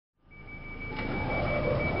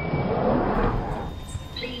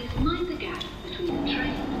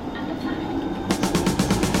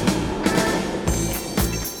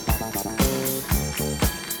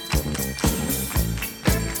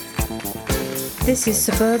This is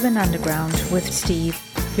Suburban Underground with Steve,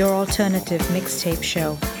 your alternative mixtape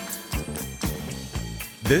show.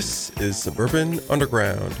 This is Suburban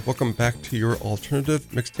Underground. Welcome back to your alternative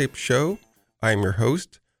mixtape show. I am your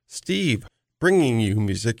host, Steve, bringing you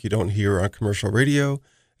music you don't hear on commercial radio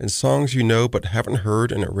and songs you know but haven't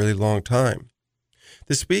heard in a really long time.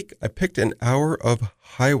 This week, I picked an hour of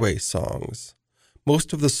highway songs.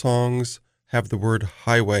 Most of the songs have the word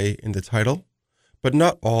highway in the title, but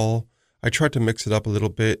not all. I tried to mix it up a little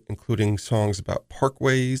bit, including songs about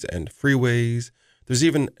parkways and freeways. There's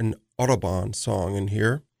even an Autobahn song in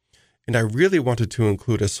here. And I really wanted to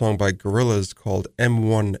include a song by Gorillaz called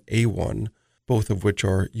M1A1, both of which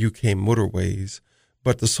are UK motorways.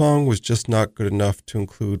 But the song was just not good enough to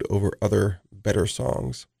include over other better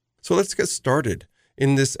songs. So let's get started.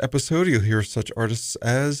 In this episode, you'll hear such artists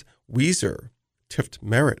as Weezer, Tift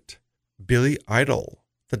Merritt, Billy Idol,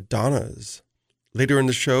 The Donnas. Later in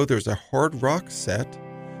the show, there's a hard rock set,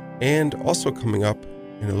 and also coming up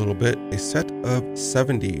in a little bit, a set of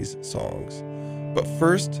 70s songs. But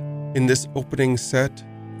first, in this opening set,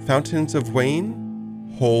 Fountains of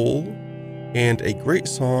Wayne, Hole, and a great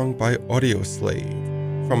song by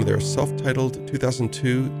Audioslave from their self-titled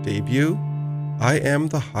 2002 debut, I Am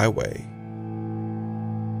the Highway.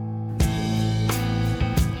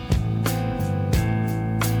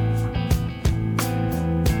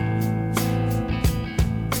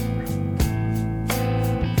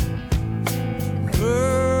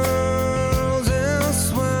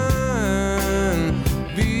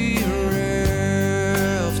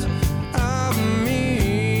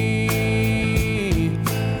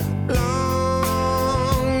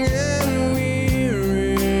 Long and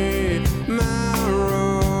weary, my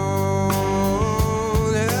road.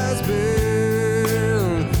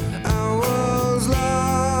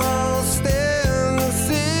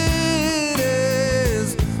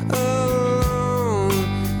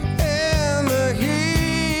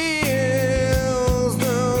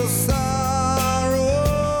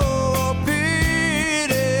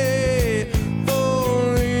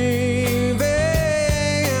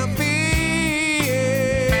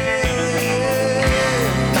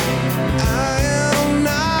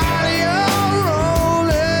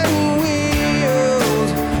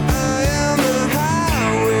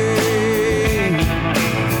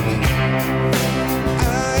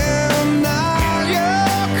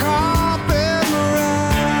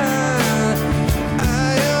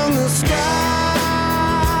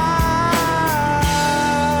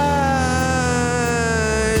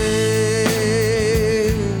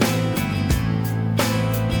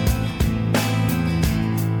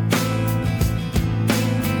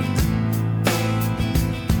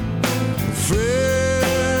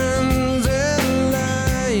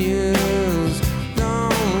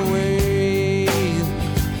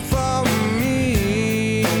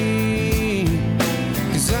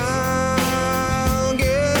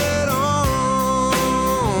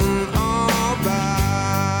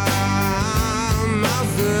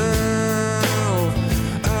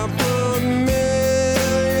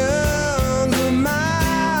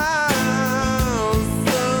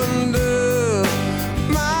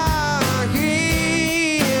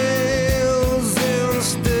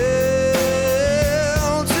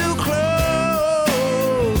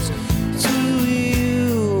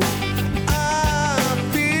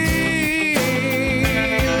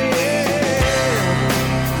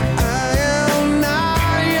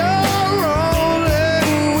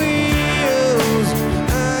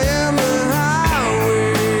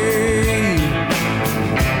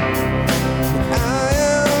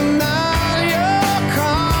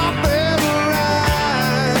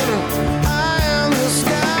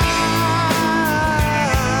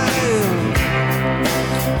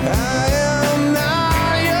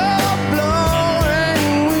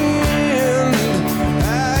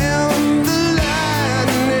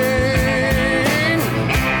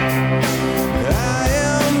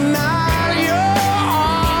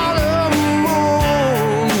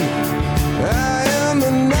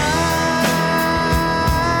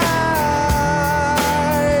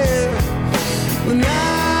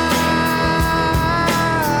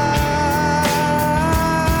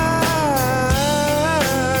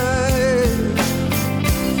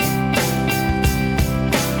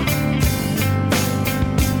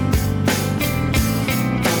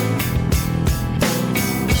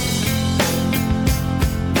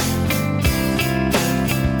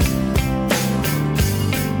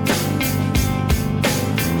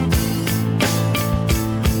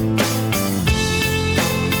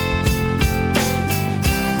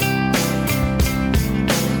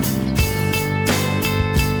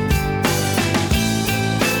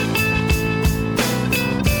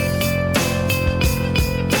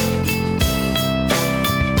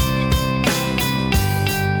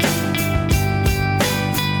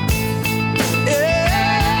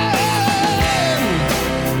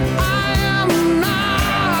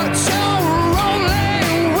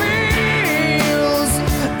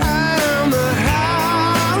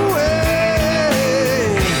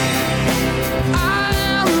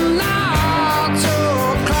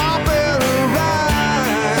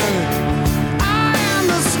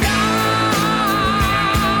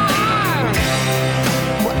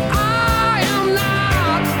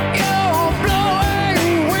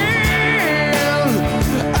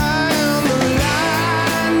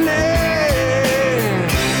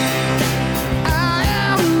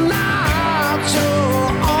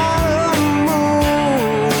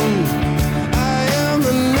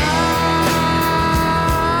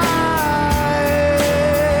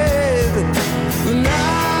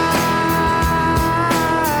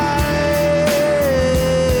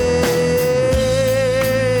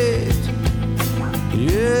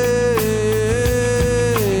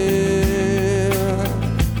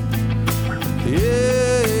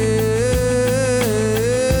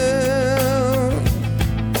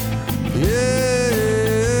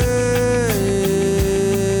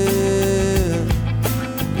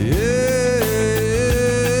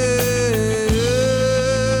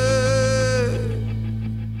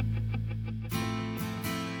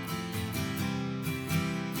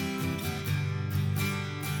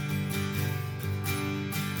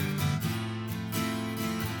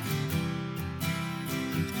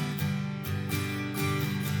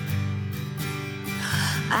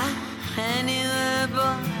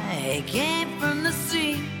 He came from the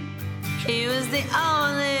sea. He was the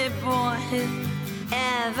only boy who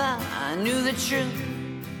ever knew the truth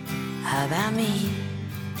about me.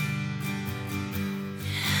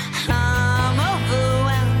 I'm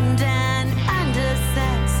overwhelmed and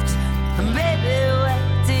undersexed. Baby, what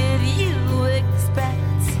did you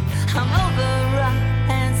expect? I'm overwrought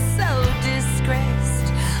and so disgraced.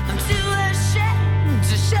 I'm too ashamed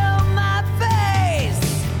to show my face.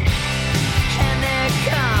 And they're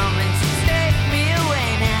coming to take me away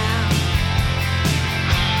now.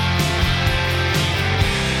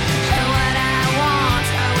 And what I want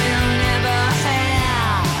I will never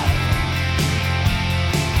have.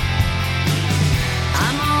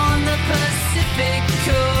 I'm on the Pacific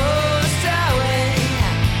coast away.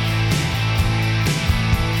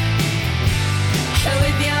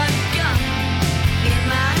 With your gun in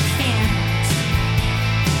my hand,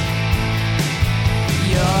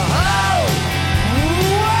 your whole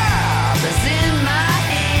world is in my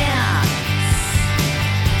hands.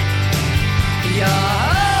 Your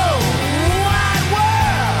whole wide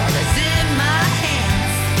world is in my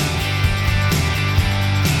hands.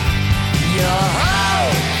 Your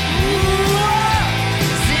whole world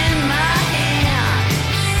is in my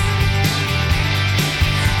hands.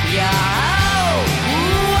 Your whole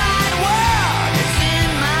wide world is in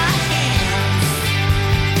my hands.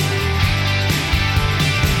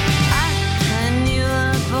 I knew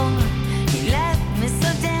a boy, he left me so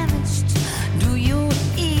damaged. Do you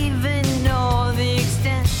even know the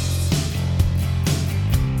extent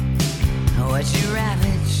of what you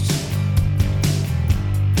ravaged?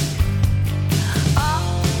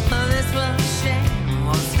 All of this will shame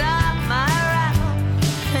won't stop my rattle.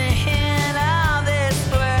 And all this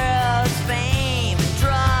world's fame and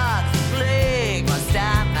drugs and plague won't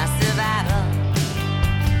stop my survival.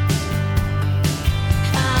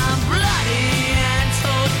 I'm bloody and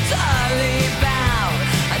totally bound.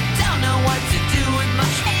 I don't know what to do with my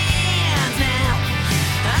hands now.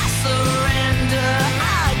 I surrender,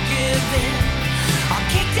 I give in. I'll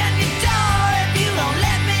kick down your door if you don't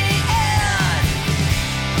let me in.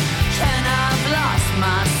 And I've lost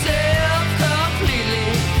myself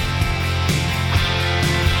completely.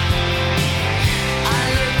 I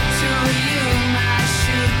look to you, my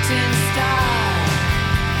shooting star.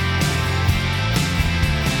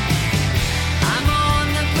 I'm on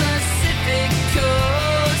the Pacific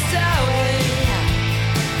coast away.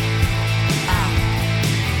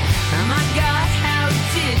 Oh my God, how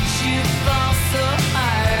did you fall so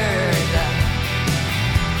hard?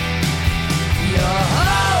 Your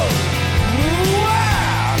whole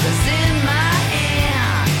world is in my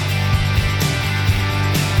hand.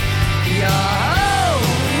 Your whole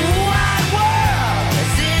wide world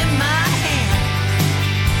is in my hand.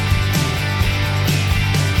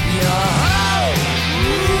 Your whole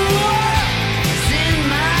world is in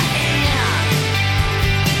my hand.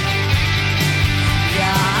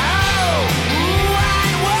 Your whole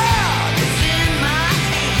wide world is in my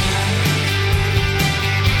hand.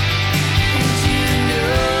 And you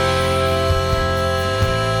know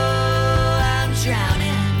I'm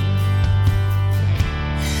drowning.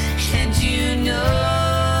 And you know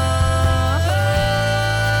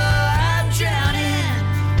I'm drowning.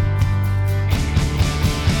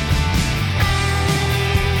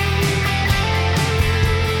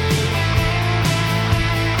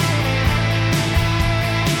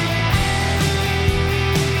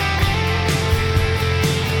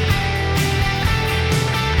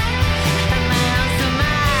 Miles and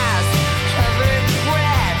miles of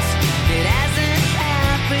regret. It hasn't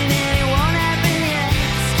happened and it won't happen yet.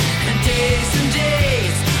 And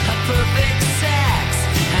days of perfect sex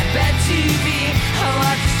and bad TV. Oh,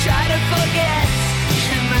 I just try to forget.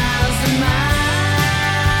 And miles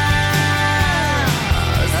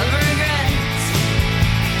of regret.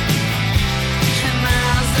 And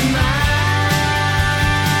miles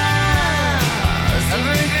of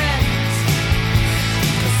regret.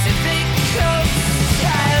 Pacific Coast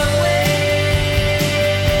Highway,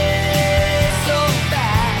 so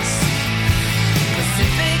fast.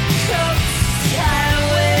 Pacific Coast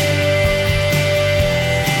Highway,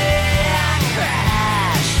 I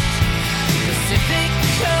crashed. Pacific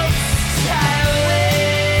Coast Highway,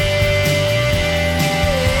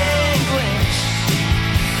 anguish.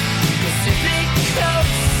 Pacific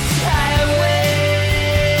Coast Highway,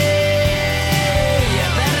 you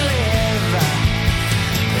better live.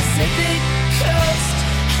 Pacific Coast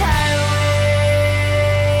Highway.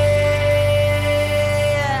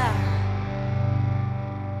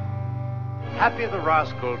 Happy the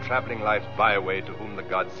rascal traveling life's byway to whom the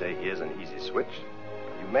gods say here's an easy switch.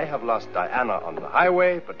 You may have lost Diana on the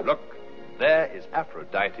highway, but look, there is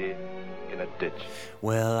Aphrodite in a ditch.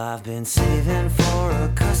 Well, I've been saving for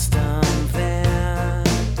a custom van,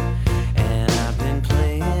 and I've been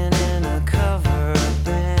playing in a cover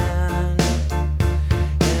band,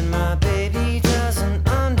 and my baby doesn't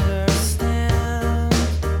understand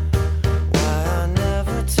why I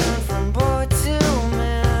never turn from boy to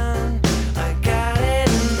man. I got it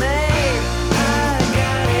made, I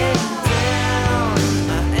got it down.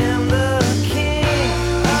 I am the king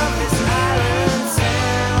of this island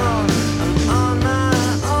town. I'm on my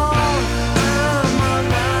own, I'm on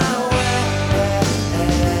my way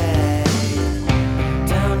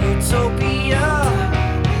down Utopia,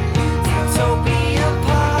 Utopia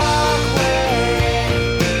Parkway.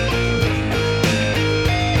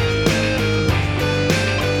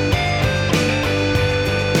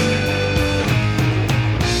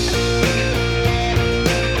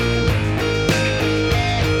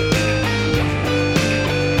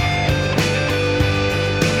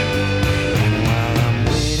 While I'm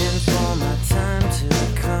waiting for my time to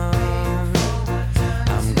come,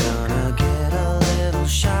 I'm gonna get a little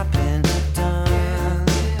shopping done.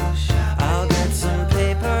 I'll get some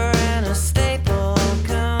paper and a staple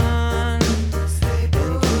gun, and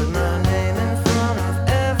put my name in front of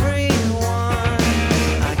everyone.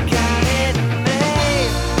 I got it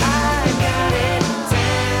made, I got it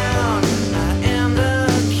down. I am the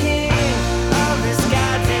king of this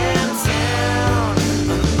goddamn town.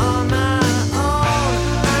 I'm on my own,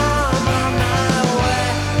 I'm on my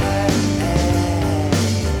way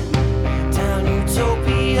down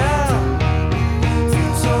Utopia,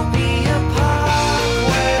 Utopia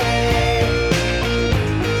Parkway.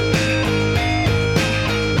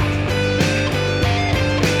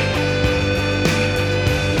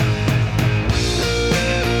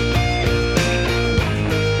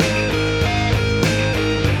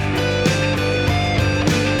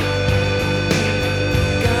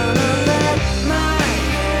 Gonna let my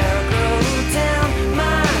hair grow down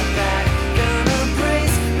my back. Gonna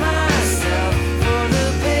brace myself for the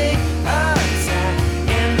big attack,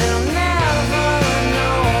 and they'll never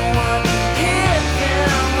know what hit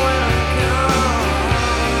them when I'm gone.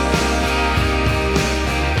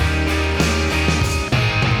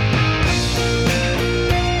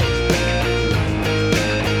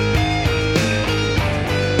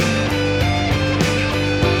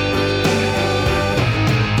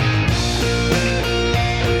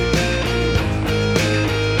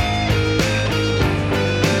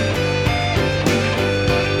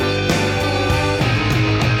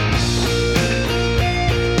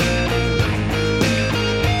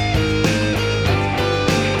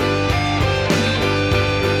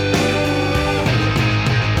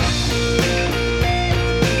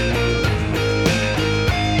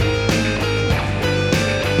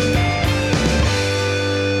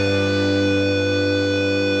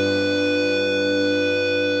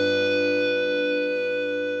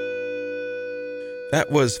 That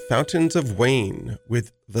was Fountains of Wayne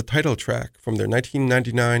with the title track from their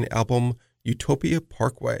 1999 album Utopia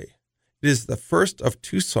Parkway. It is the first of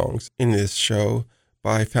two songs in this show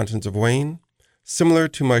by Fountains of Wayne, similar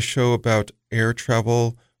to my show about air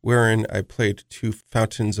travel, wherein I played two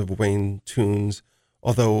Fountains of Wayne tunes.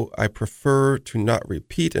 Although I prefer to not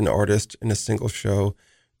repeat an artist in a single show,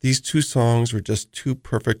 these two songs were just too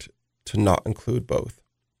perfect to not include both.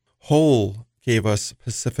 Hole gave us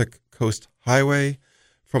Pacific Coast Highway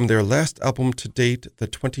from their last album to date, the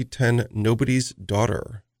 2010 Nobody's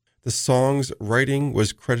Daughter. The song's writing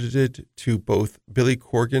was credited to both Billy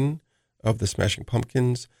Corgan of the Smashing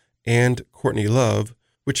Pumpkins and Courtney Love,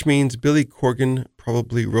 which means Billy Corgan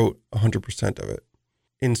probably wrote 100% of it.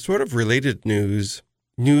 In sort of related news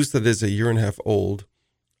that is a year and a half old,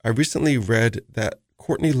 I recently read that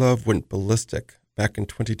Courtney Love went ballistic back in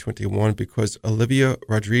 2021 because Olivia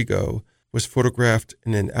Rodrigo was photographed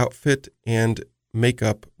in an outfit and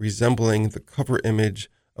makeup resembling the cover image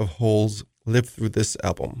of Hole's Live Through This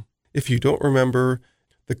album. If you don't remember,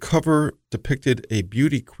 the cover depicted a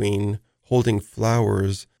beauty queen holding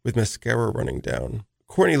flowers with mascara running down.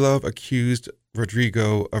 Courtney Love accused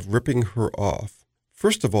Rodrigo of ripping her off.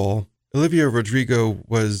 First of all, Olivia Rodrigo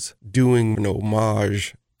was doing an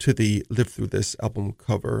homage to the Live Through This album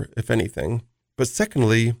cover, if anything. But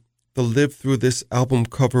secondly, the Live Through This album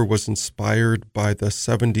cover was inspired by the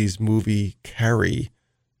 70s movie Carrie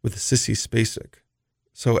with Sissy Spacek.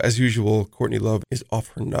 So as usual, Courtney Love is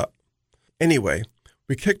off her nut. Anyway,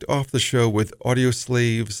 we kicked off the show with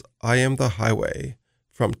Audioslave's I Am the Highway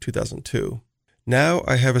from 2002. Now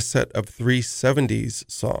I have a set of 3 70s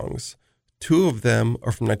songs. 2 of them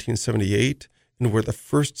are from 1978 and were the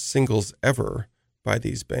first singles ever by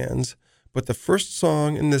these bands. But the first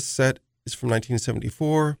song in this set is from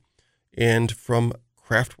 1974 and from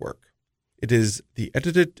Kraftwerk. It is the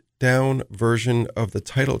edited down version of the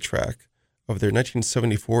title track of their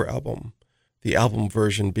 1974 album, the album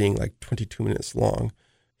version being like 22 minutes long.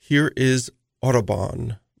 Here is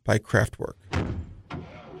Autobahn by Kraftwerk.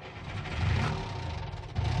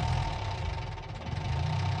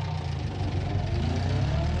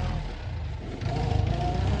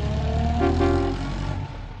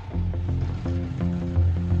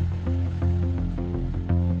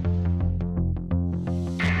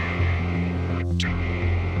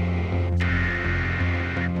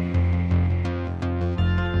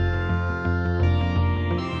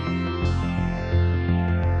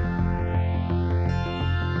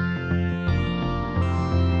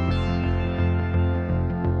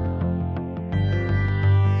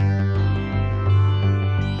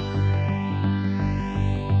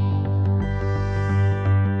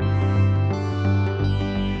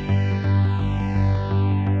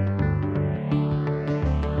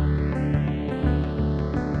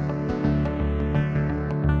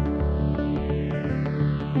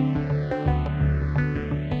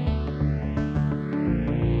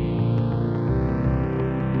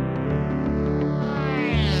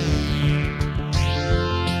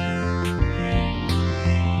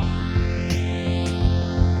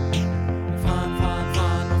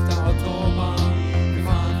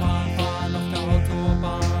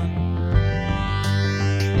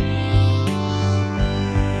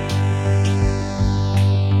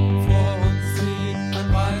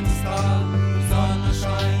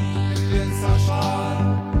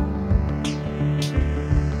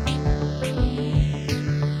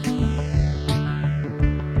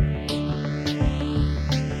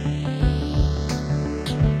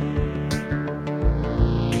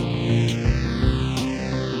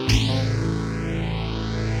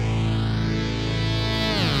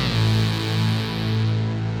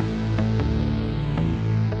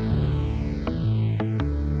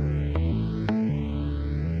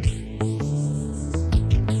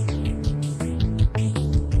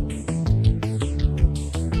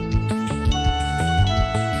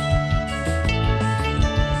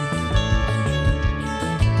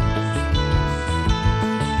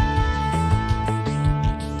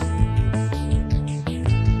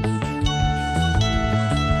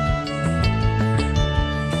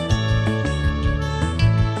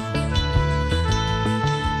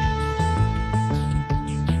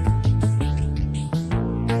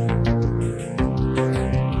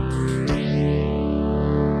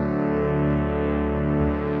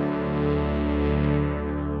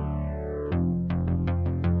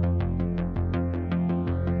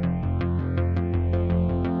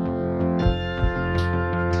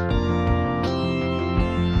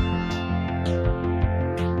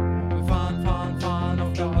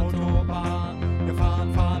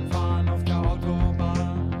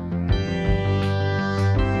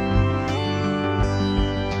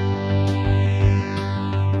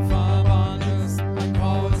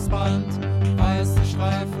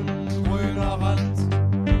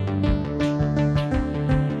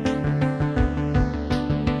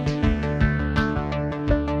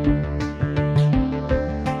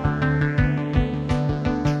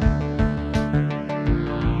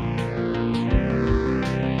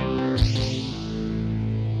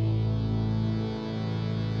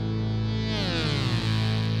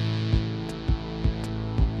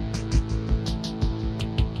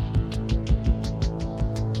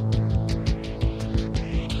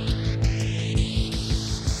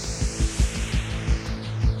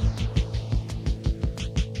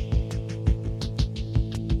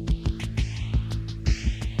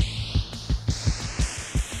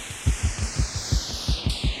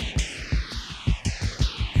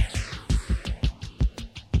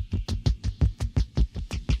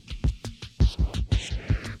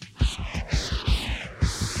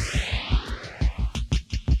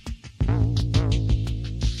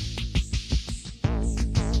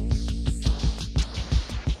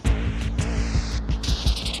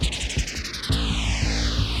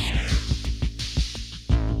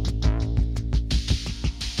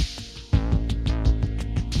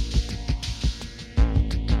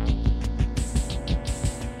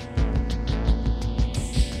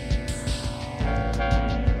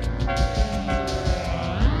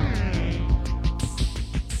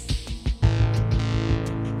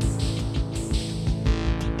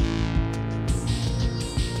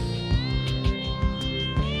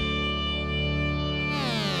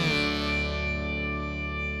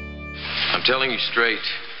 I'm telling you straight.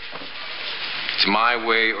 It's my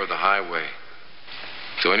way or the highway.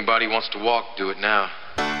 So anybody who wants to walk, do it now.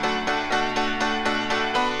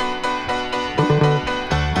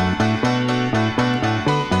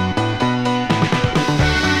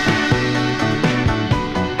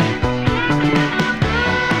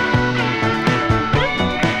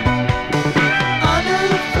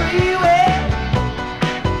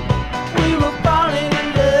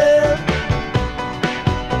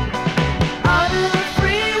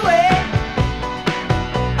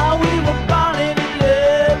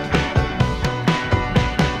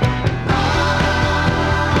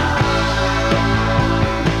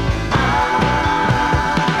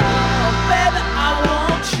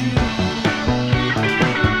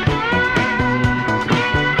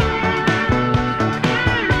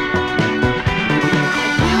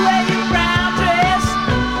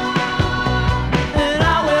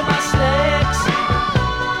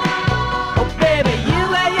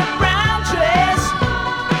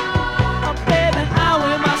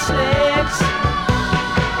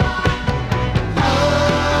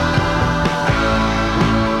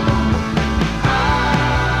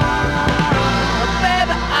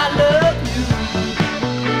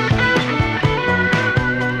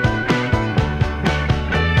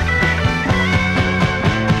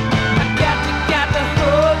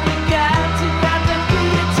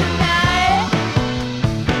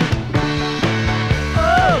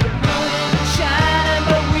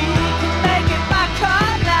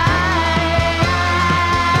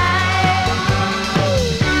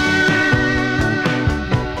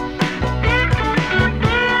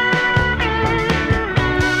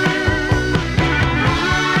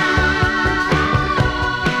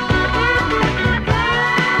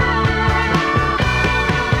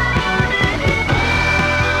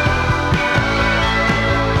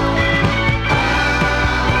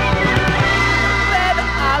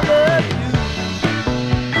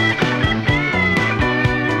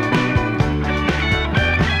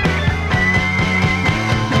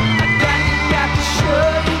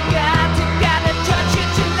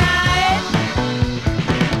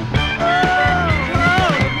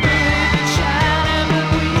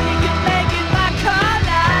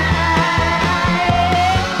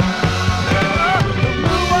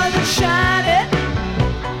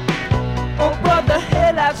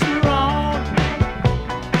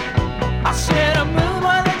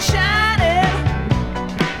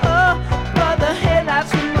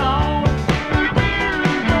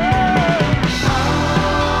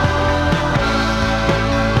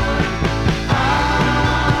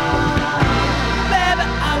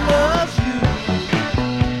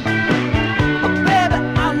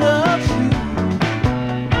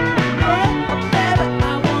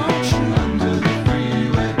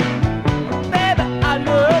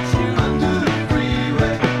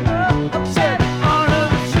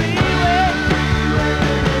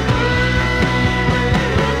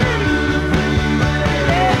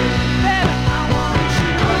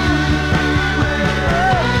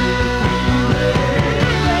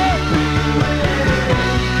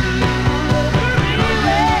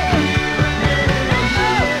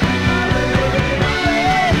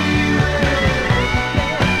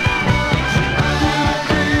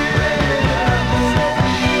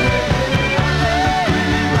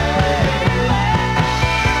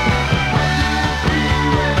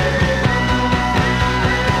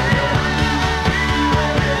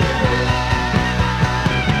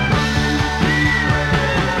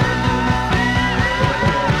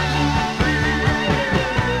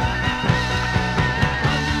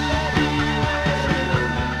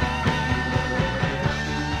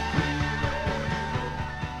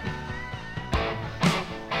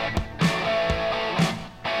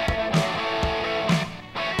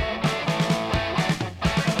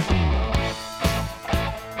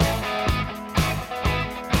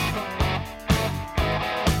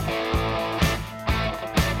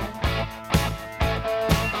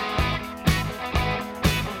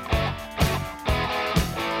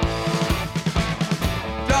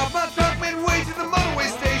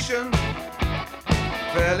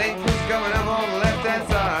 who's coming up on the left-hand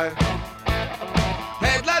side.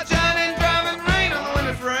 Headlight shining, driving rain on the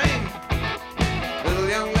window frame. Little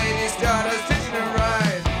young lady started stitching her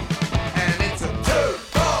ride. And it's a 2,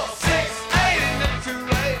 4, 6, 8, ain't never too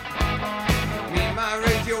late. Me and my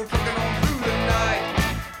radio trucking on through the night.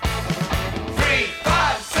 3,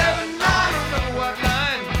 5, 7, 9, I don't know what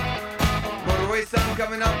line. Motorway sun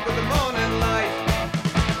coming up with the morning light.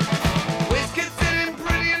 Whiskey sitting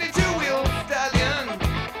pretty in a two-wheel stallion.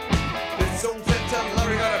 This old 10-ton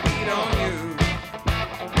lorry got a beat on you.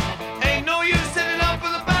 Ain't no use sitting up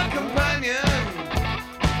with a bad companion.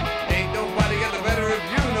 Ain't nobody got the better of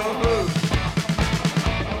you, no boo.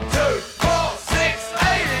 2, 4, 6, 8,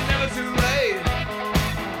 ain't never too late.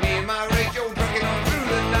 Me and my radio trucking on through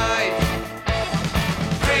the night.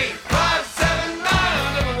 3, 5, 7, 9,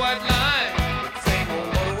 another white line. Same old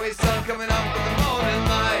motorway sun coming up with the morning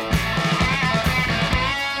light.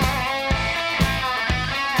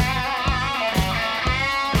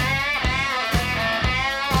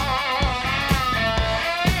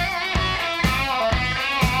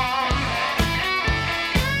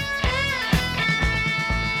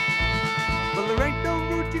 Well, there ain't no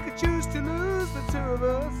route you could choose to lose the two of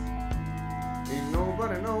us. Ain't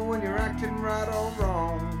nobody know when you're acting right or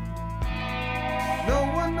wrong. No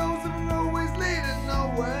one knows if we're always leading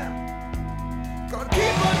nowhere. Gotta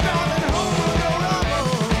keep on driving home or go wrong.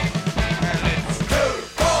 And it's 2,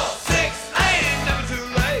 4, 6, 8, ain't never too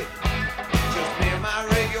late. Just me and my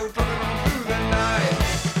radio trucking on through the night.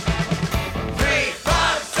 3,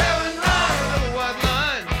 5, 7, 9, another white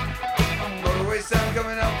line. Motorway sun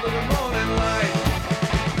coming up with the morning light.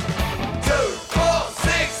 2, 4,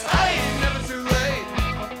 6, 8, ain't never too late.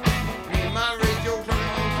 Me and my radio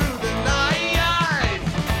trucking on through the night.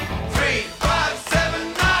 3, 5,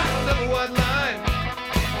 7, 9, another white line.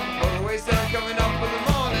 Motorway sun coming up with the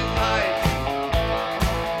morning light.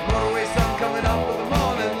 Motorway sun coming up with the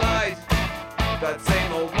morning light. That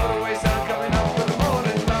same old motorway sun coming up with the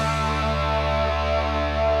morning light.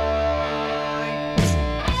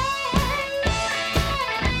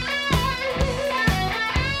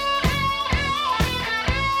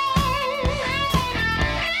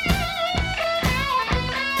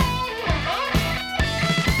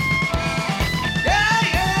 Yeah.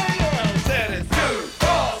 Said it's 2,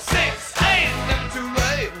 4, 6, 8, never too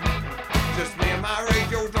late. Just me and my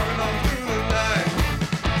radio driving on through the night.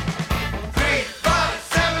 3, 5,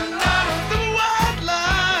 7, 9, the white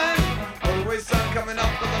line. Motorway sun coming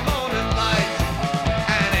up with the morning light.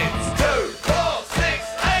 And it's 2, 4, 6,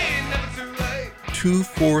 8, never too late.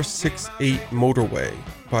 2468 Motorway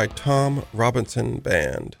by Tom Robinson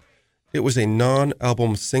Band. It was a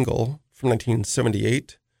non-album single from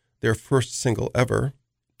 1978, their first single ever.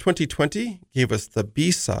 2020 gave us the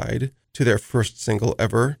B-side to their first single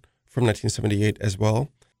ever from 1978 as well.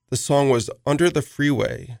 The song was Under the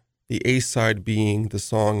Freeway, the A-side being the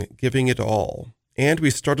song Giving It All. And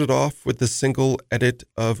we started off with the single edit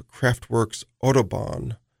of Kraftwerk's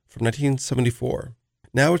Autobahn from 1974.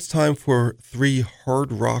 Now it's time for 3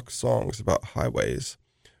 hard rock songs about highways.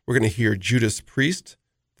 We're going to hear Judas Priest,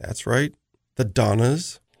 that's right, the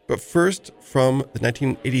Donnas. But first, from the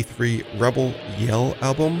 1983 Rebel Yell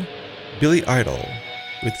album, Billy Idol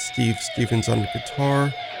with Steve Stevens on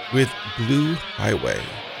guitar with Blue Highway.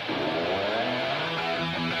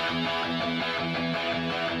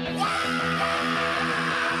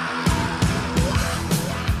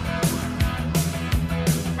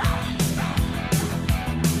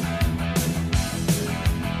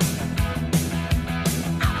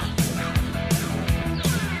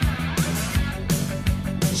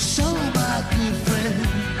 So my good friend,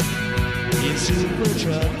 in super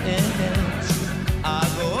truck ends, I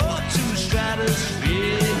go up to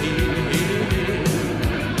stratosphere.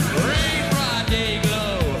 Rain, Friday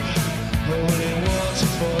glow, holy water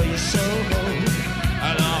for your soul,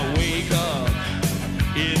 and I wake up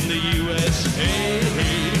in the USA.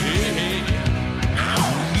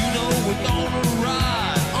 You know we're gonna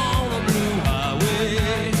ride on a blue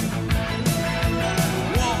highway,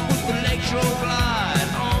 walk with the electro glide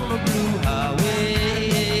on the blue highway,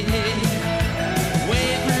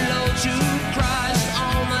 wave hello to Christ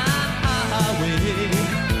on that highway.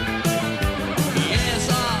 Yes,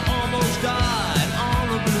 I almost died on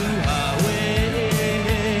the blue highway.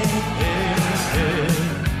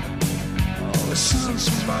 Oh, the sons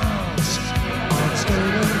of miles on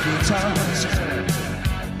stolen guitars,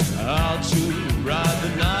 out to ride the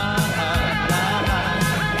night.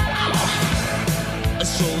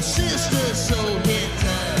 Soul sister, soul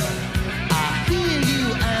hitter, I hear you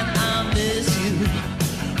and I miss you,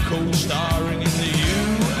 co-starring in the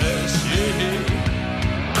USA.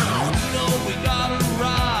 You know we gotta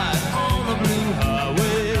ride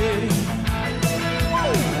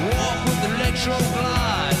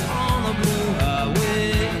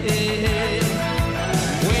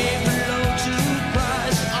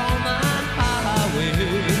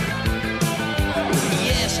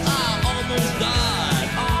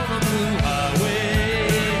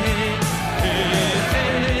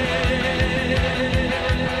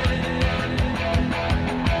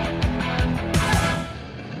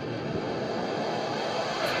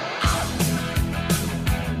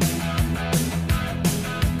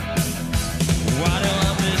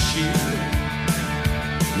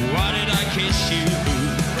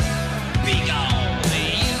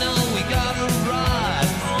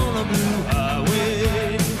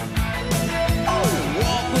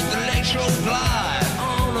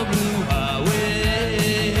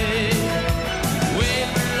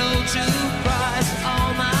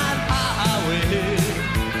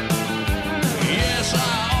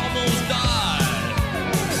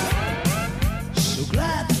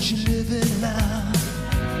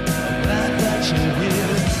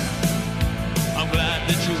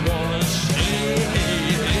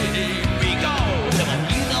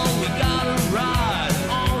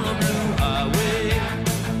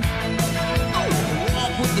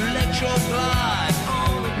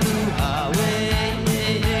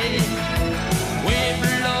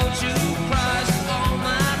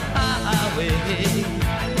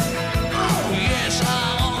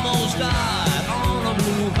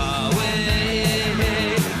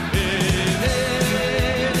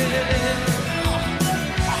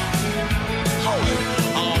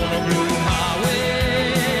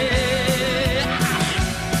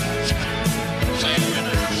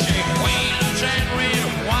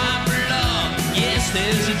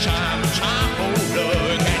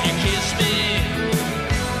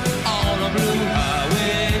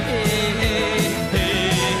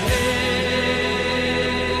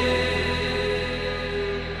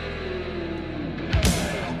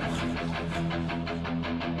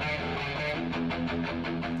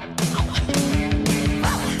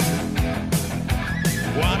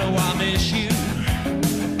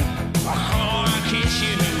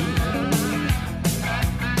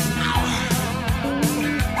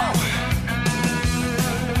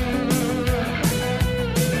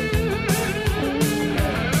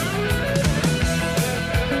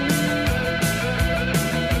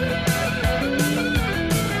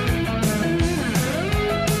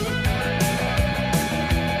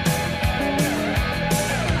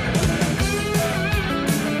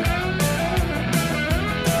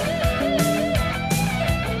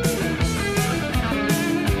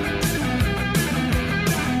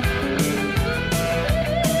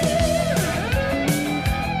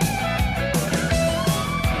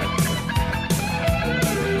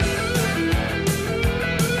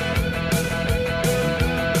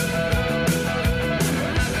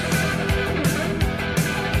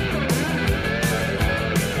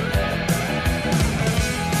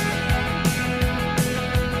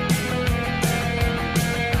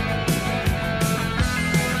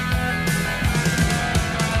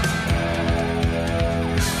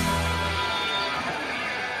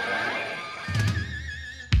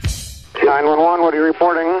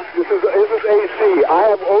is AC. I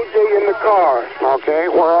have OJ in the car. Okay,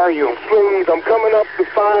 where are you? Please, I'm coming up the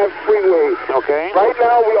 5 freeway. Okay. Right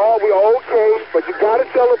now, we are okay, but you gotta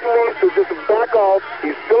tell the police to just back off.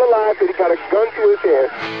 He's still alive, but he got a gun to his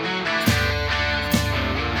head.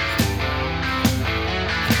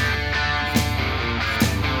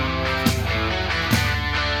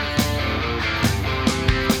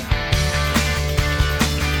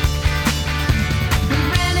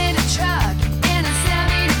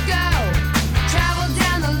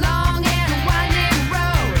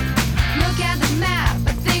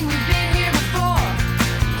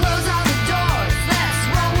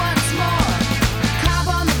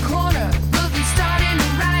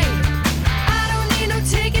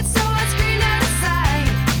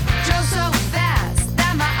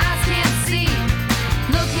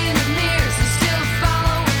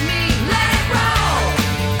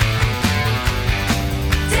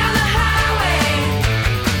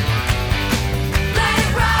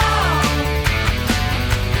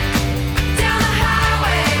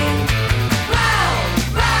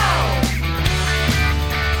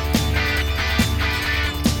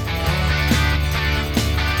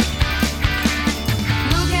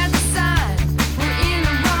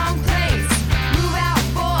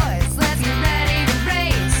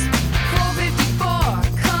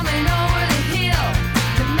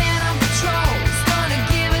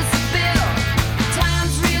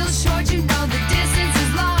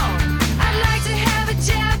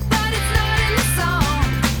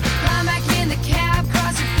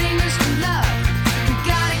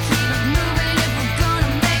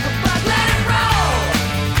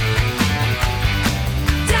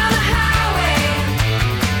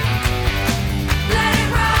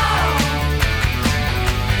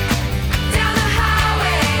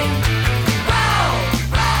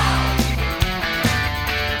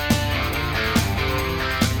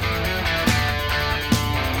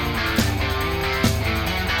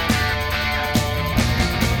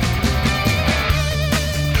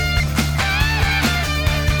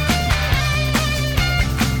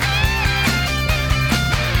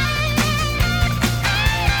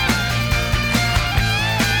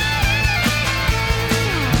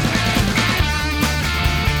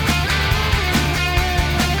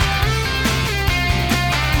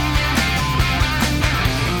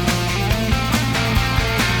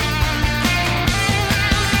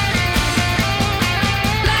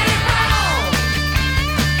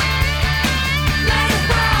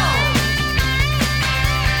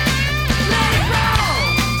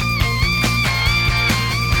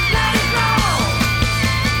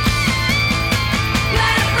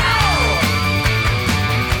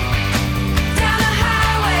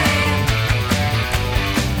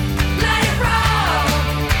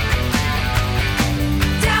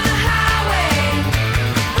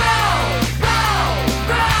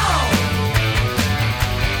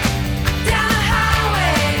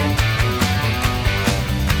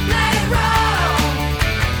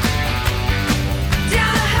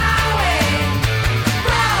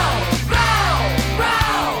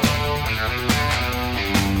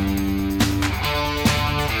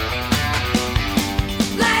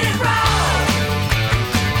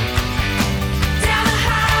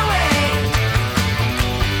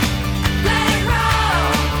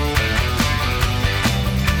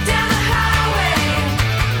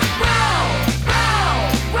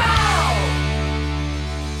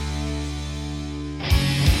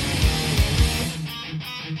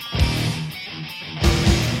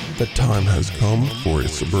 The time has come for a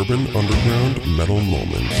Suburban Underground metal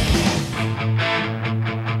moment.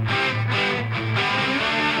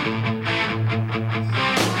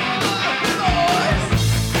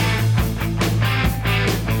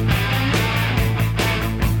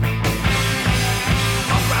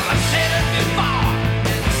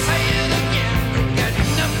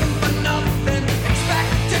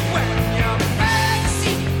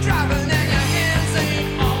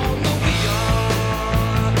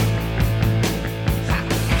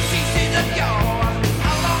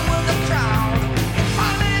 Along with the crowd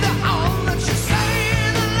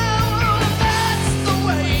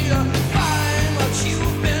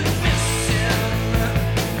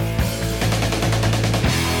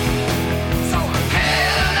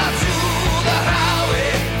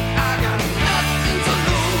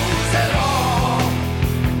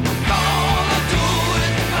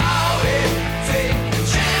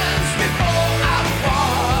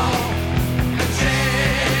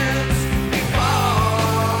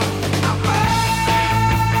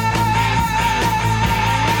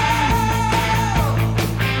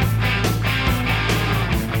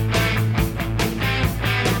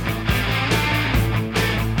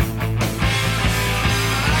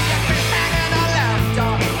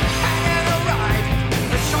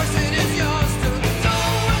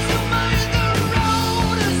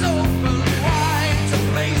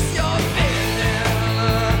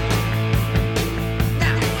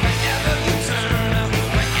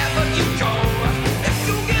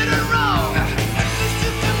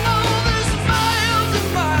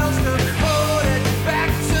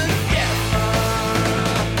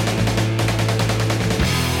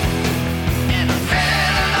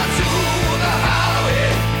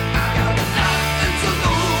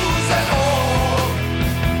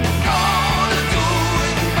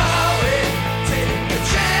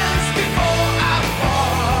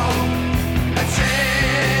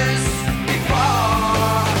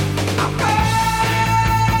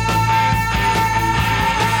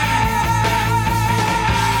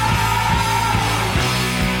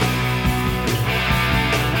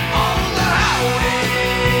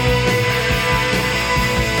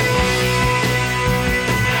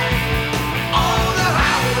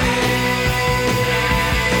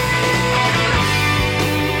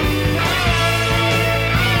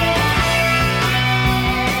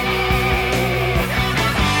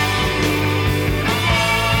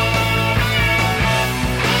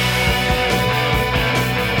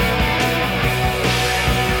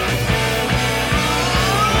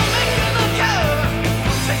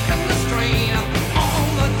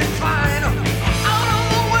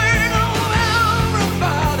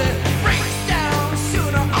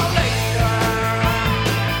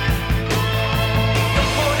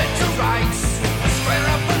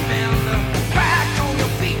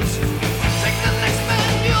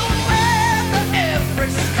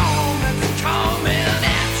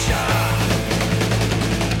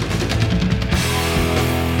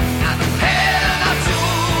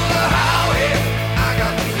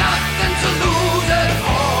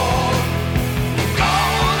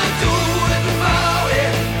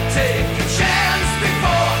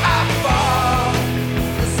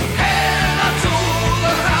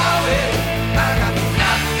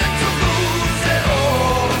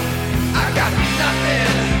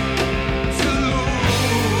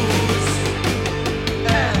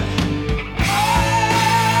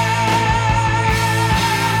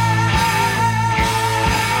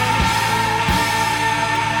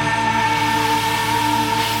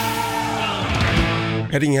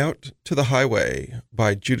Heading Out to the Highway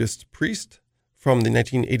by Judas Priest from the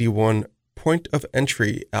 1981 Point of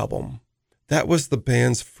Entry album. That was the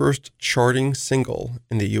band's first charting single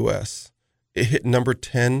in the U.S. It hit number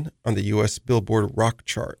 10 on the U.S. Billboard Rock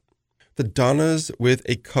chart. The Donnas with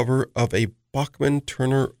a cover of a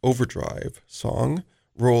Bachman-Turner Overdrive song,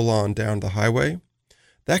 Roll On Down the Highway.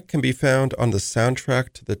 That can be found on the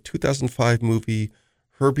soundtrack to the 2005 movie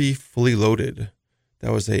Herbie Fully Loaded.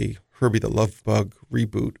 That was a Herbie the Love Bug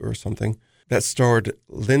reboot or something. That starred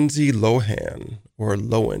Lindsay Lohan, or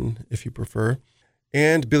Lohan if you prefer,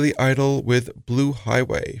 and Billy Idol with Blue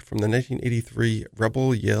Highway from the 1983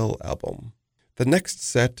 Rebel Yell album. The next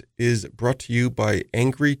set is brought to you by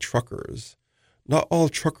Angry Truckers. Not all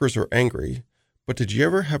truckers are angry, but did you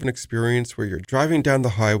ever have an experience where you're driving down the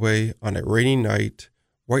highway on a rainy night,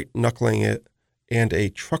 white-knuckling it, and a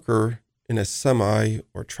trucker in a semi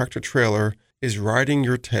or tractor-trailer is riding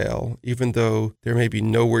your tail even though there may be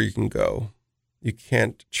nowhere you can go? You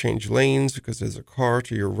can't change lanes because there's a car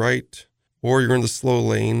to your right, or you're in the slow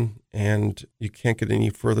lane and you can't get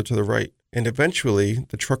any further to the right. And eventually,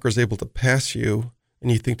 the trucker's able to pass you,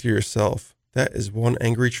 and you think to yourself, that is one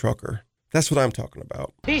angry trucker. That's what I'm talking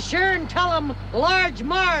about. Be sure and tell them Large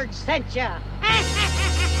Marge sent ya.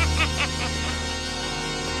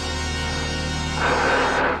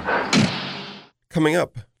 Coming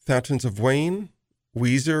up, Fountains of Wayne,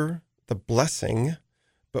 Weezer, The Blessing.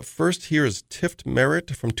 But first, here is Tift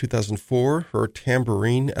Merritt from 2004, her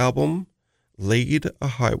Tambourine album, Laid a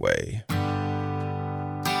Highway.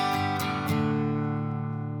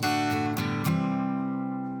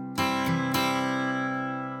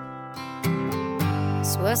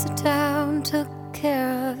 This was a town took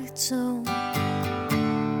care of its own.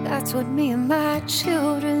 That's what me and my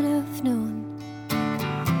children have known.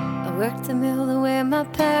 I worked the mill the way my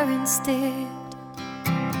parents did.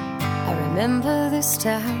 I remember this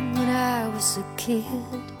time when I was a kid,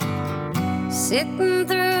 sitting through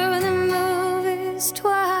the movies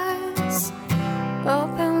twice,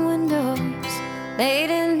 open windows late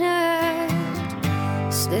at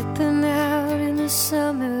night, slipping out in the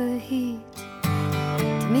summer heat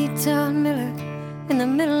to meet Don Miller in the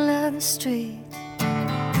middle of the street.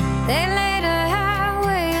 They laid a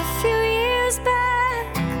highway a few years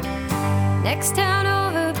back, next town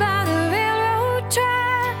over by the railroad track.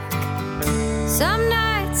 Some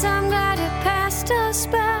nights I'm glad it passed us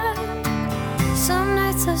by, some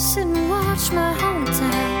nights I sit and watch my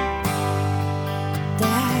hometown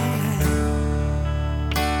die.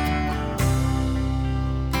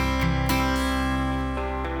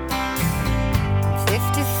 I'm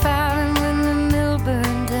 55 and when the mill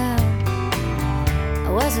burned down, I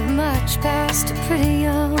wasn't much past a pretty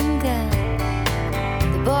young gal.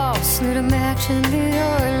 The boss lit a match in the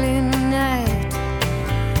early night.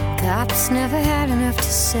 Cops never had enough to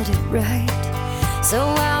set it right. So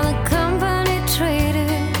while the company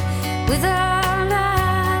traded with our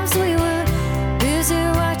lives, we were busy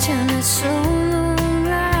watching the slow moon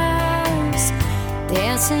rise,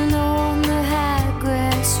 dancing on the high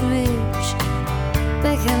grass ridge,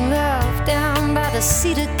 making love down by the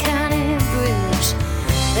Cedar County Bridge.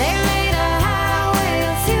 They laid a highway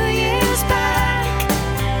a few years back,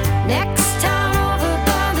 next town over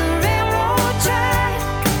by the railroad track.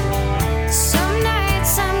 Some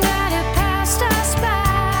nights I'm glad it passed us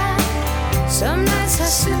by, some nights I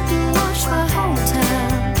sit and watch my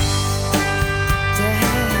hometown die.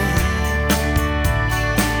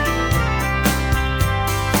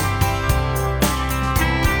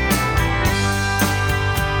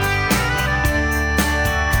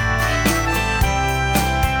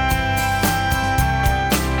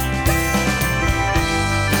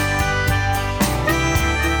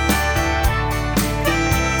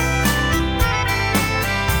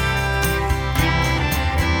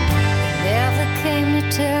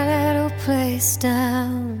 Tear that old place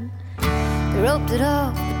down. They roped it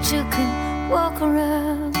off, but you can walk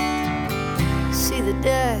around. See the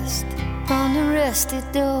dust on the rusty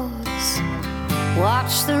doors,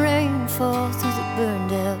 watch the rain fall through the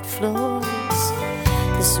burned out floors.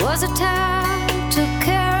 This was a town took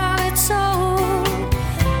care of its own.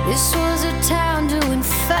 This was a town doing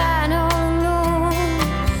fine all alone.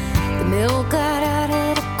 The mill got out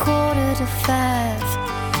at 4:45.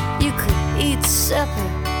 You could eat supper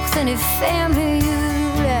with any family you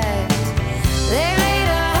liked. They laid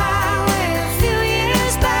a highway a few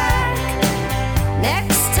years back,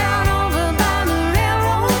 next town over by the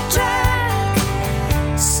railroad track.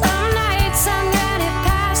 Some nights I'm glad it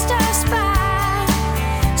passed us by,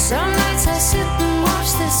 some nights I sit and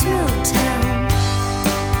watch this mill town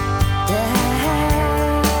die.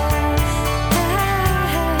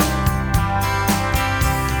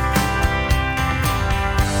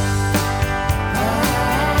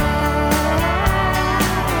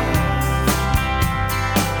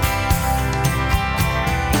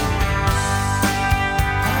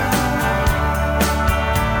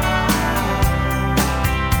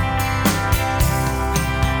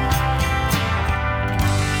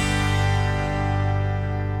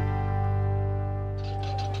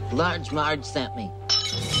 Large Marge sent me.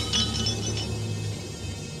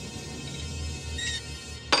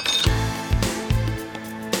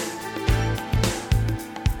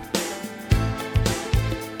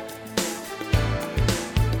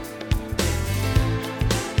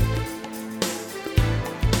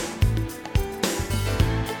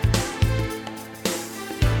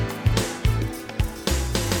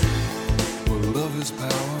 Love is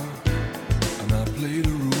power, and I play the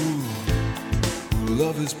rule.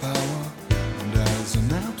 Love is power, and as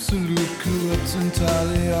an absolute corrupts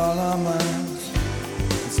entirely all our minds.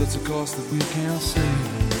 It sets a cost that we can't see.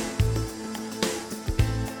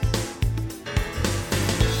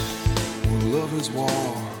 Well, love is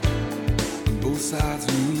war, and both sides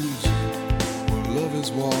lose. Well, love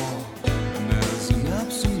is war, and as an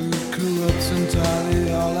absolute corrupts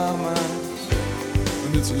entirely all our minds.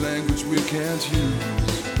 And it's a language we can't use.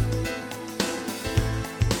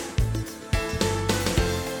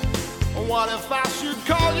 What if I should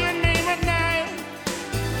call your name at night?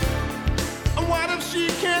 And what if she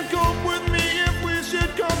can't cope with me if we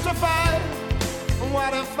should come to fight? And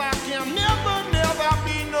what if I can never, never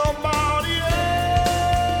be nobody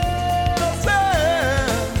else?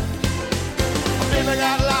 Baby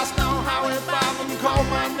got lost on Highway 5 and called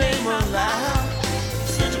my name aloud.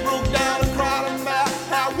 Said you broke down and cried about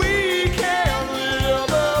how we can't live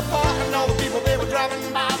apart. And all the people they were driving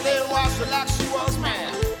by, they watched her like she was mad.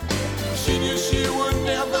 She knew she would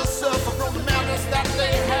never suffer from the madness that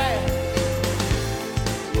they had.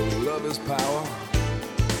 Well, love is power,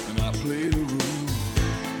 and I play the rule.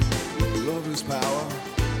 Well, love is power,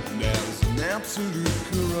 and as an absolute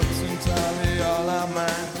corrupts entirely all our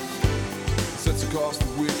minds. It sets a cost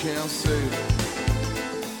that we can't save.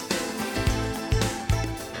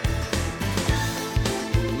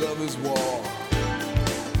 Love is war,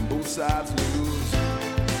 and both sides lose.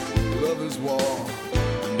 Love is war,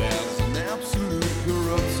 and as an absolute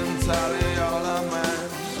corrupts entirely all our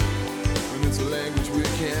minds. And it's a language we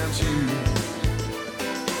can't use.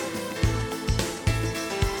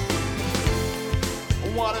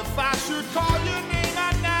 What if I should call your name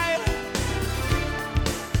at night?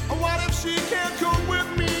 What if she can't come with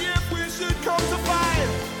me if we should come to fight?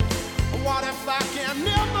 What if I can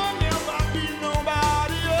never, never be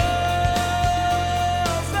nobody else?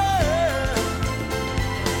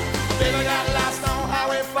 Baby got lost on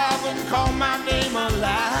Highway 5 and called my name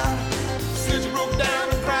aloud. Said you broke down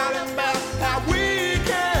and cried about how we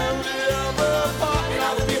can live apart. And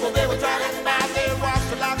all the people they were driving by, they watched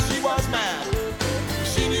her like she was mad.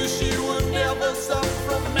 She knew she would never suffer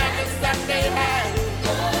from the madness that they had.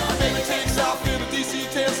 Baby takes off in a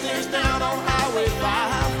DC-10, stares down on Highway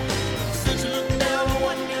 5. Since you looked down and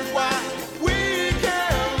wondered why we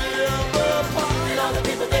can't live apart. And all the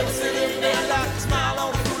people they were sitting there like a smile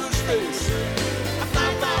on a foolish face. I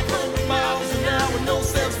found 500 miles an hour with no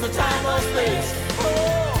sense for time or space. Oh.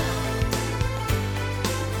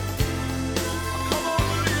 Come on,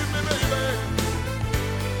 believe me, baby.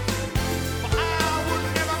 I would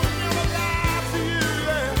never, never lie to you,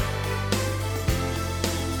 yeah.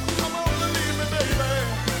 Come on, believe me, baby.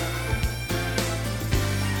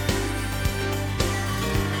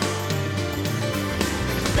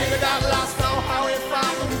 Baby got lost on Highway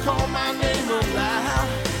 5 and called my name aloud.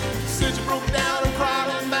 Said you broke down and cried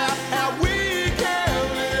about how we can't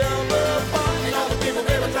live apart. And all the people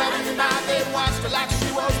they were driving by, they watched her like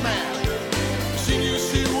she was mad. She knew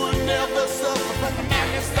she would never suffer from the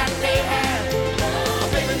madness that they had.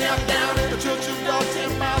 Baby knelt down in the church of God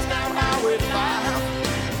 10 miles down Highway 5.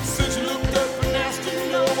 Said you looked up and asked to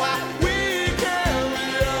know why we can't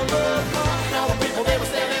live apart. And all the people they were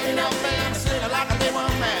standing up and singing like they were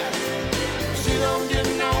mad.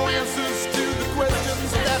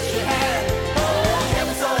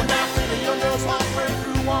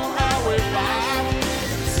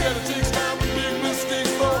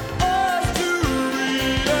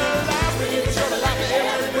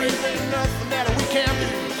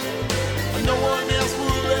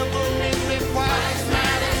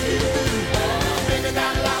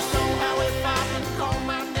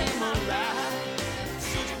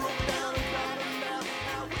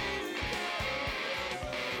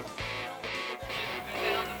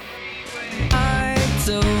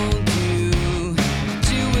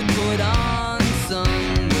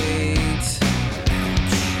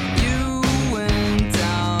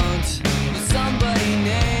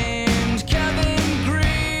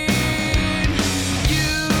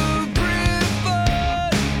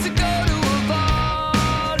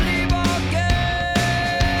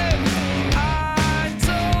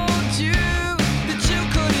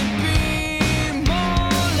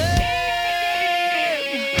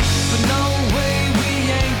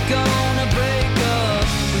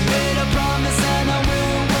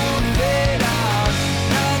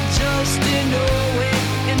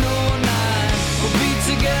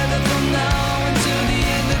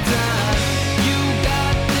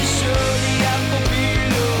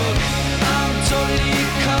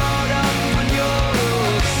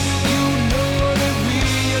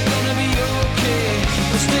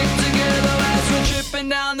 tripping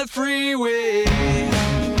down the freeway.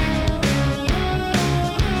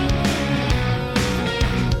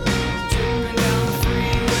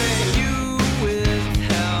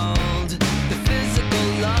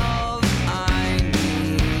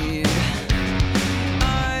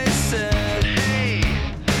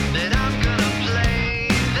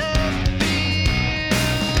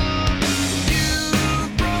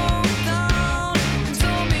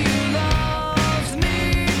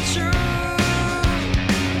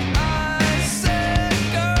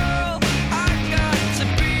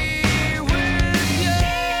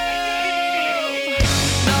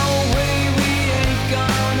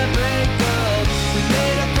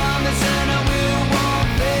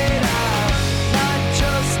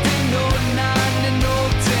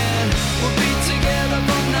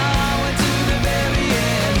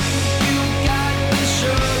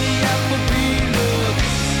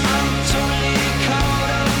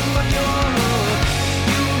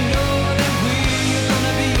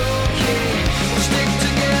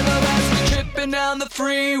 Down the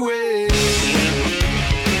freeway.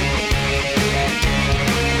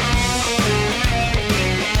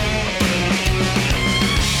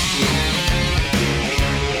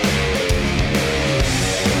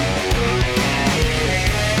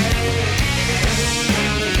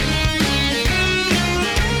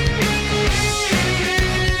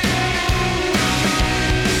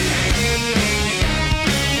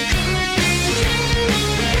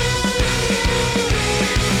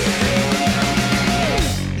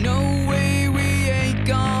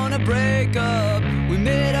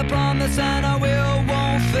 And our will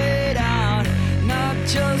won't fade out. Not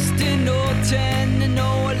just in 010 and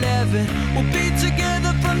 011. We'll be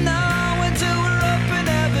together from now until we're up in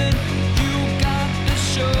heaven. You got the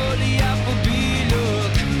shorty Applebee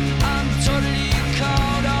look. I'm totally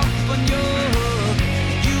caught up on your hook.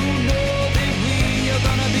 You know that we are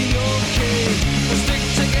gonna be okay. We'll stick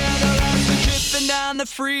together as we're tripping down the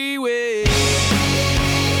freeway.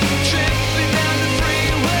 Tripping down the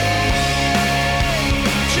freeway.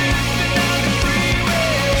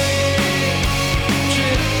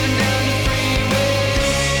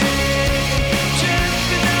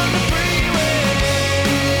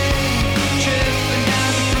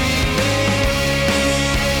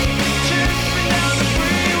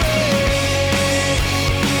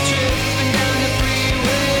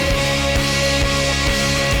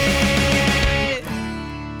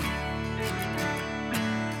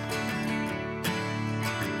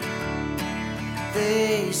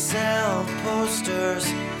 They sell posters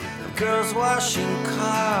of girls washing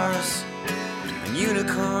cars, and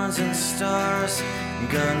unicorns and stars, and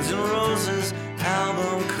Guns N' Roses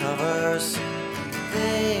album covers.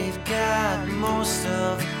 They've got most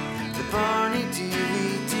of the Barney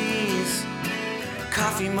DVDs,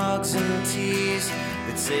 coffee mugs and teas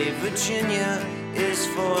that say Virginia is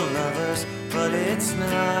for lovers, but it's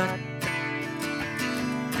not.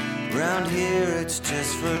 Round here it's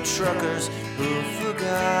just for truckers who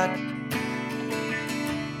forgot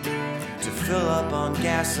to fill up on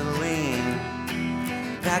gasoline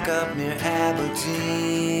back up near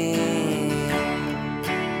Aberdeen.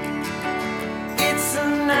 It's a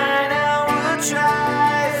 9-hour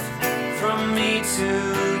drive from me to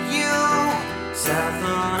you, south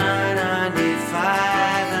on I-95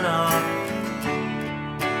 and on.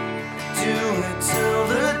 Do it till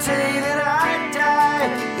the day that I die,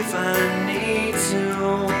 if I need to.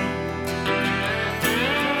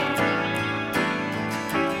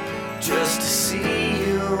 Just to see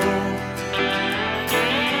you.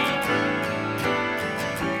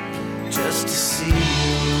 Just to see you.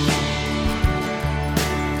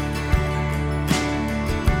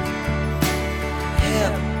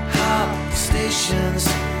 Hip-hop stations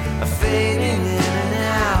are fading in and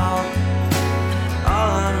out.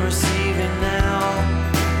 All I'm receiving now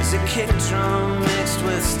is a kick drum mixed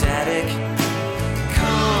with static.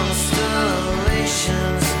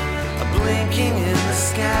 Constellations are blinking in the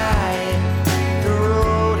sky. The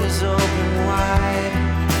road is open wide,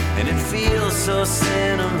 and it feels so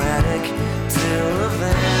cinematic till a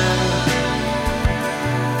van,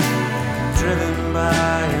 driven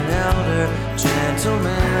by an elder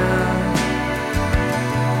gentleman,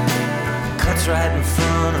 cuts right in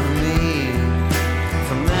front of me.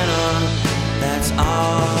 From then on, that's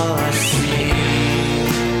all I see.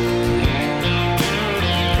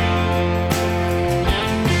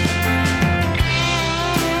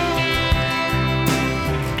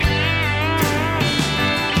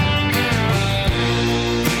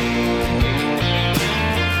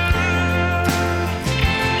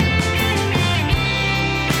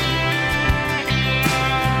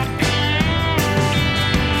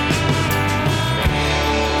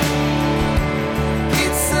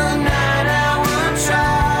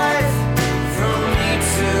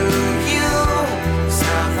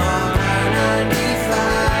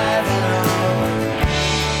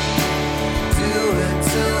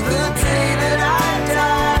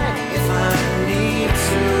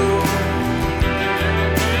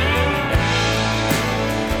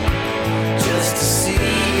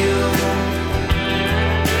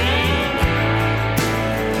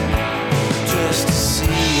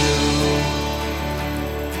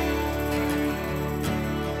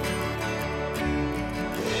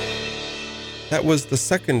 That was the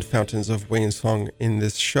second Fountains of Wayne song in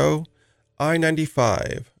this show,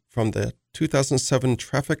 I-95, from the 2007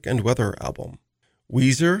 Traffic and Weather album.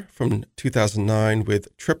 Weezer from 2009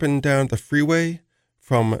 with Trippin' Down the Freeway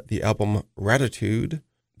from the album Ratitude.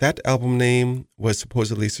 That album name was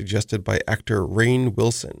supposedly suggested by actor Rainn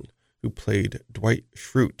Wilson, who played Dwight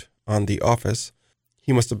Schrute on The Office.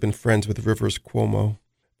 He must have been friends with Rivers Cuomo.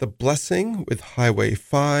 The Blessing with Highway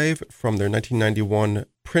 5 from their 1991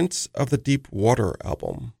 Prince of the Deep Water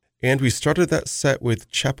album. And we started that set with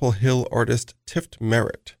Chapel Hill artist Tift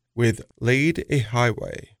Merritt with Laid a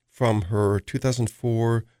Highway from her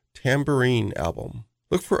 2004 Tambourine album.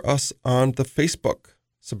 Look for us on the Facebook,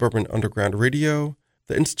 Suburban Underground Radio,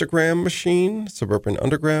 the Instagram machine, Suburban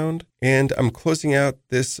Underground, and I'm closing out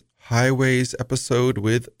this Highways episode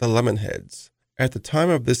with the Lemonheads. At the time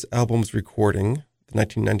of this album's recording, the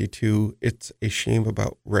 1992 It's a Shame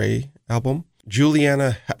About Ray album,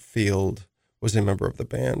 Juliana Hatfield was a member of the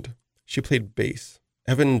band. She played bass,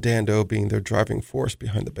 Evan Dando being their driving force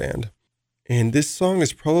behind the band. And this song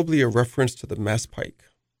is probably a reference to the Mass Pike.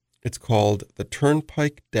 It's called The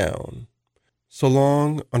Turnpike Down. So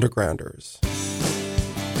long, Undergrounders.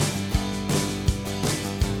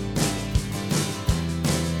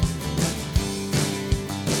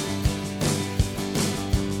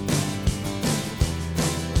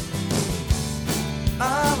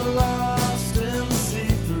 I'm lost in the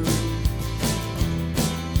see-through.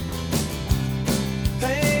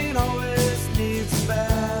 Pain always needs a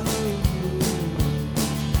battle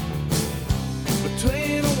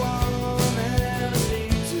between a want and a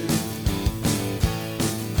need to.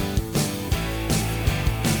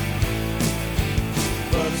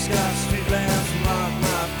 Butterscotch street lamps mark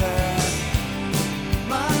my path.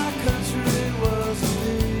 My country was a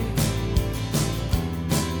lead.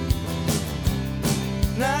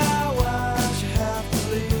 Now why'd you have to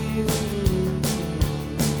leave?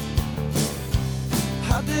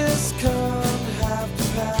 How'd this come to have to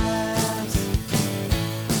pass?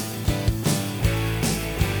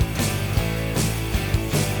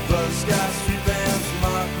 Butterscotch street lamps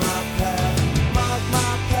mark my path. Mark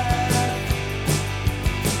my path.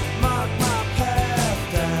 Mark my path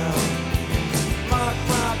down. Mark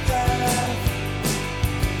my path.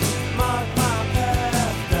 Mark my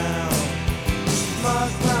path down.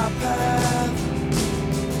 Mark my path.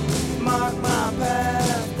 Mark my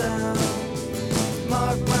path down.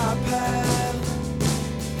 Mark my path.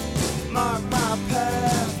 Mark my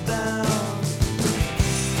path down.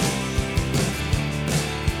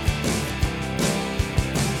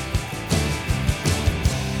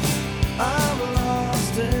 I'm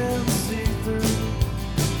lost in the see-through.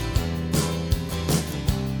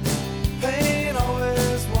 Pain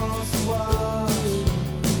always wants to wash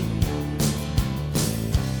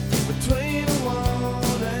between a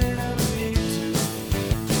want and a need to.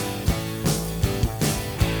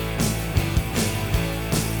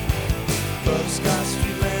 Butterscotch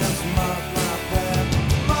street lamps mark my path.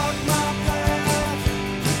 Mark my path.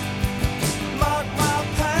 Mark my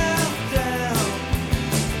path down.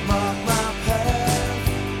 Mark my path.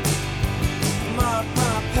 Mark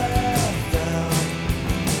my path down.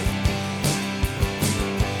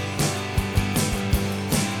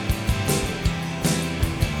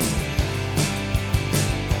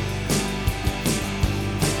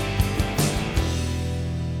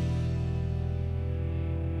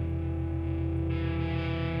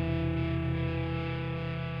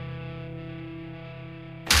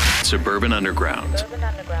 Suburban Underground. Suburban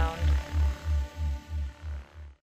Underground.